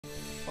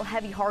Well,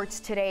 heavy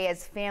hearts today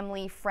as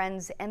family,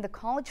 friends, and the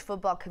college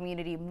football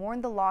community mourn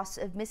the loss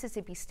of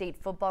Mississippi State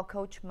football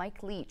coach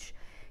Mike Leach.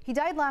 He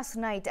died last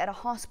night at a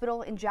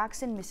hospital in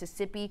Jackson,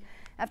 Mississippi,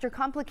 after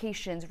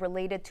complications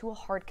related to a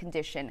heart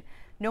condition.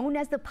 Known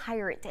as the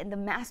Pirate and the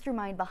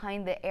mastermind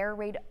behind the air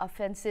raid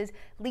offenses,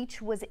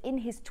 Leach was in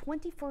his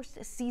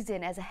 21st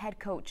season as a head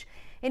coach.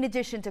 In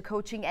addition to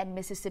coaching at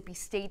Mississippi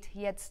State,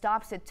 he had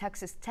stops at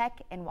Texas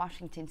Tech and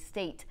Washington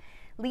State.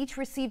 Leach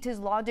received his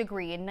law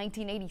degree in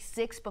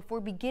 1986 before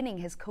beginning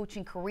his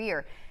coaching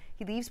career.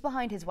 He leaves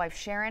behind his wife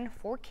Sharon,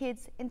 4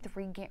 kids, and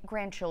 3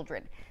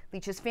 grandchildren.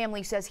 Leach's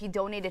family says he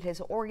donated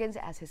his organs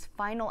as his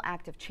final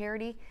act of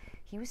charity.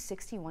 He was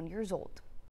 61 years old.